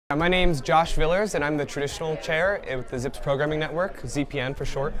My name's Josh Villers, and I'm the traditional chair with the ZIPS Programming Network, ZPN for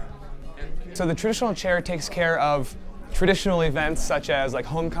short. So the traditional chair takes care of traditional events such as like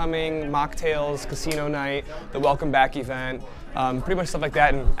homecoming, mocktails, casino night, the welcome back event, pretty much stuff like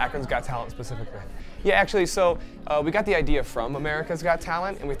that, and Akron's Got Talent specifically. Yeah, actually, so we got the idea from America's Got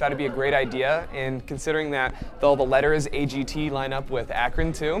Talent, and we thought it'd be a great idea. And considering that all the letters AGT line up with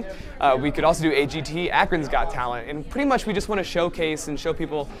Akron too, we could also do AGT, Akron's Got Talent. And pretty much we just want to showcase and show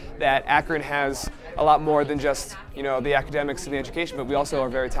people that Akron has a lot more than just, you know, the academics and the education, but we also are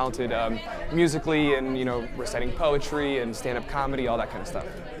very talented musically and, you know, reciting poetry and stand-up comedy, all that kind of stuff.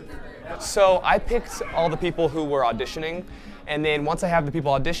 So I picked all the people who were auditioning, and then once I have the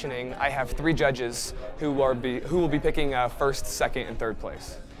people auditioning, I have 3 judges who will be picking first, second, and third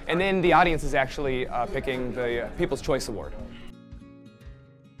place. And then the audience is actually picking the People's Choice Award.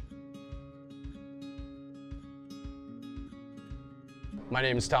 My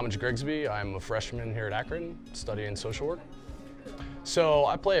name is Talmadge Grigsby. I'm a freshman here at Akron, studying social work. So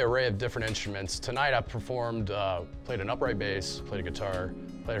I play an array of different instruments. Tonight I performed, played an upright bass, played a guitar,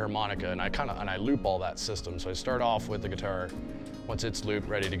 played a harmonica, and I loop all that system. So I start off with the guitar. Once it's looped,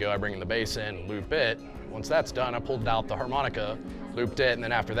 ready to go, I bring the bass in, loop it. Once that's done, I pulled out the harmonica, looped it, and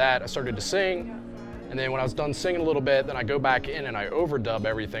then after that I started to sing. And then when I was done singing a little bit, then I go back in and I overdub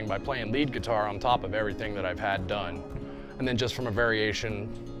everything by playing lead guitar on top of everything that I've had done. And then just from a variation,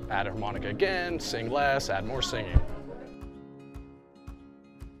 add a harmonica again, sing less, add more singing.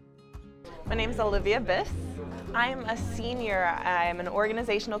 My name is Olivia Biss. I'm a senior. I'm an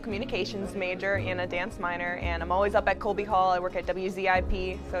organizational communications major and a dance minor, and I'm always up at Colby Hall. I work at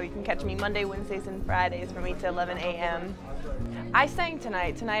WZIP, so you can catch me Monday, Wednesdays, and Fridays from 8 to 11 a.m. I sang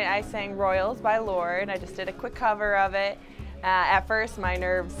tonight. Tonight I sang Royals by Lorde. I just did a quick cover of it. At first my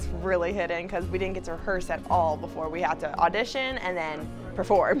nerves really hit in because we didn't get to rehearse at all before we had to audition and then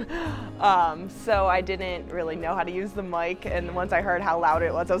perform. So I didn't really know how to use the mic, and once I heard how loud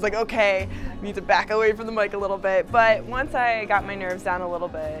it was, I was like, okay, I need to back away from the mic a little bit. But once I got my nerves down a little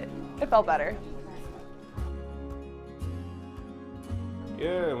bit, it felt better.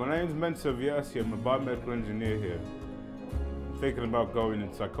 Yeah, my name's Mensa Vyasi. I'm a biomedical engineer here. I'm thinking about going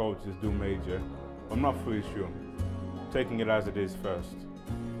into psychology as dual major. I'm not fully sure. Taking it as it is first.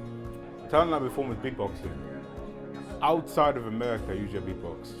 Talent I perform with beatboxing. Outside of America, I usually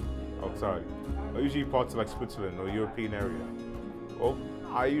beatbox. Outside. I usually parts of like Switzerland or European area. Well,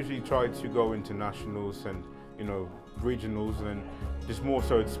 I usually try to go into nationals and, you know, regionals, and just more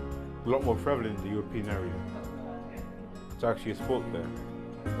so it's a lot more prevalent in the European area. It's actually a sport there.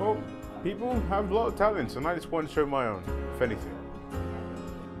 Well, people have a lot of talents, and I just want to show my own, if anything.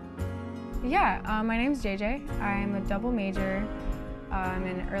 Yeah, my name's JJ. I'm a double major. I'm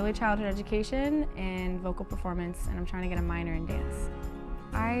in early childhood education and vocal performance, and I'm trying to get a minor in dance.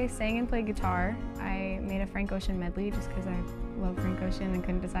 I sang and played guitar. I made a Frank Ocean medley just because I love Frank Ocean and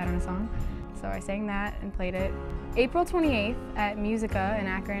couldn't decide on a song. So I sang that and played it. April 28th at Musica in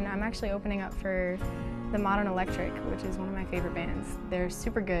Akron, I'm actually opening up for the Modern Electric, which is one of my favorite bands. They're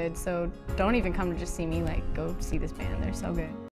super good, so don't even come to just see me, like, go see this band. They're so good.